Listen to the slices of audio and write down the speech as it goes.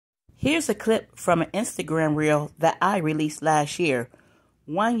Here's a clip from an Instagram reel that I released last year.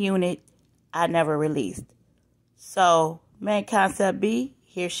 One unit I never released. So, main concept B,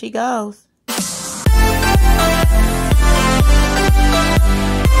 here she goes.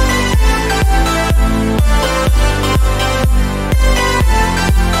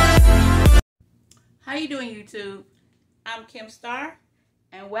 How you doing, YouTube? I'm Kim Star,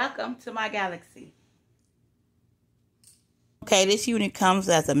 and welcome to my galaxy. Okay, this unit comes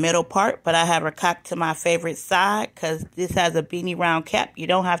as a middle part, but I have her cocked to my favorite side because this has a beanie round cap. You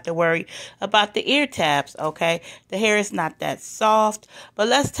don't have to worry about the ear tabs, okay? The hair is not that soft, but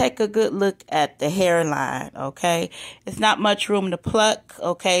let's take a good look at the hairline, okay? It's not much room to pluck,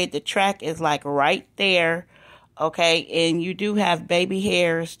 okay? The track is like right there, okay? And you do have baby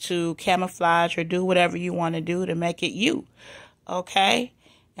hairs to camouflage or do whatever you want to do to make it you, okay?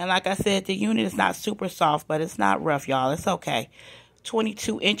 And like I said, the unit is not super soft, but it's not rough, y'all. It's okay.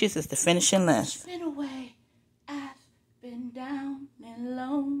 22 inches is the finishing length. Been away, I've been down and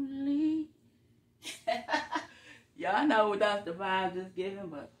lonely. Y'all know that's the vibe just giving,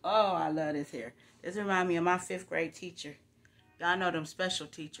 but oh, I love this hair. This reminds me of my 5th grade teacher. Y'all know them special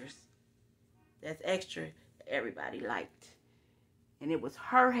teachers. That's extra everybody liked. And it was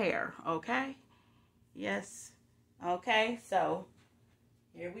her hair, okay? Yes. Okay, so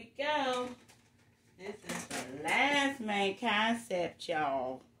here we go. This is the last main concept,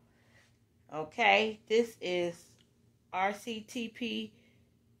 y'all. Okay, this is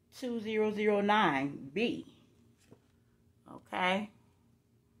RCTP209B. Okay.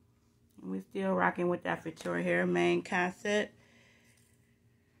 And we're still rocking with that Victoria hair main concept.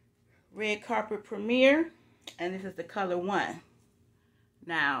 Red Carpet Premiere. And this is the color 1.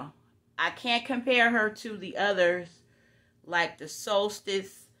 Now, I can't compare her to the others like the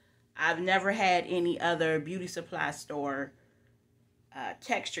Solstice. I've never had any other beauty supply store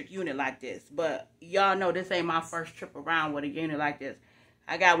textured unit like this. But y'all know this ain't my first trip around with a unit like this.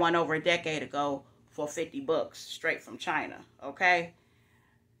 I got one over a decade ago for 50 bucks straight from China. Okay?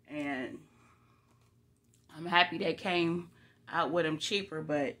 And I'm happy they came out with them cheaper.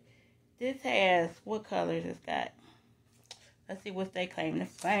 But this has, what colors it's got? Let's see what they claim to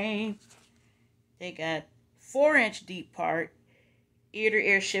fame. They got 4-inch deep part,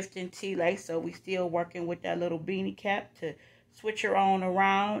 ear-to-ear shifting T-lace, so we still working with that little beanie cap to switch her on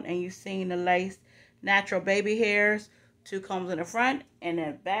around, and you seen the lace, natural baby hairs, 2 combs in the front, and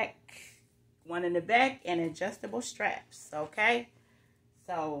the back, 1 in the back, and adjustable straps, okay?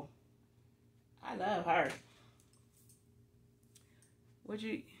 So, I love her. But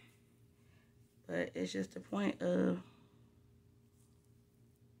it's just the point of,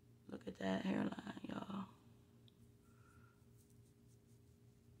 look at that hairline, y'all.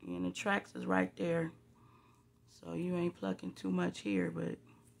 And the tracks is right there. So you ain't plucking too much here, but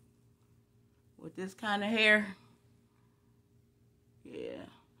with this kind of hair, yeah.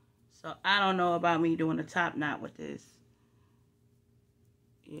 So I don't know about me doing a top knot with this.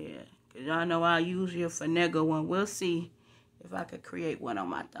 Yeah, because y'all know I'll use your finagle one. We'll see if I could create one on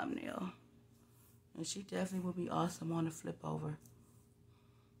my thumbnail. And she definitely would be awesome on the flip over.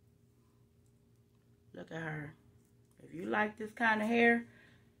 Look at her. If you like this kind of hair,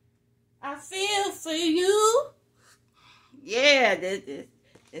 I feel for you. Yeah, this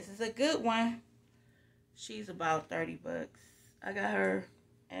is a good one. She's about 30 bucks. I got her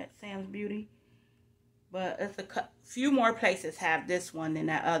at Sam's Beauty. But it's a few more places have this one than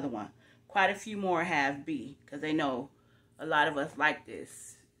that other one. Quite a few more have B, because they know a lot of us like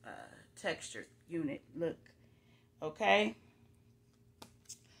this textured unit look. Okay?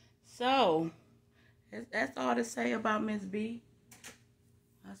 So, that's all to say about Miss B.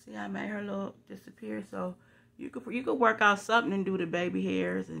 I see I made her little disappear, so you could work out something and do the baby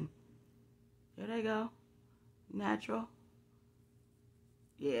hairs, and there they go. Natural.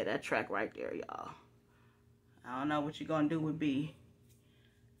 Yeah, that track right there, y'all. I don't know what you're gonna do with B.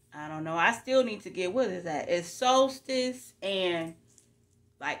 I don't know. I still need to get, what is that? It's Solstice and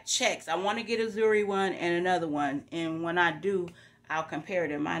like checks. I want to get a Zuri one and another one, and when I do, I'll compare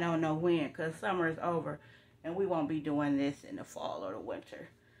them. I don't know when, because summer is over and we won't be doing this in the fall or the winter.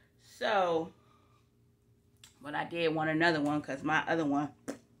 So, but I did want another one because my other one,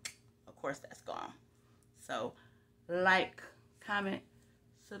 of course, that's gone. So, like, comment,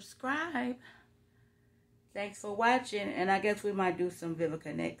 subscribe. Thanks for watching, and I guess we might do some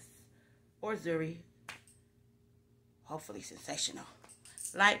Vivica next, or Zuri. Hopefully sensational.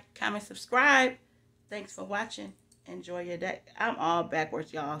 Like, comment, subscribe. Thanks for watching. Enjoy your day. I'm all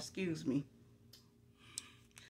backwards, y'all. Excuse me.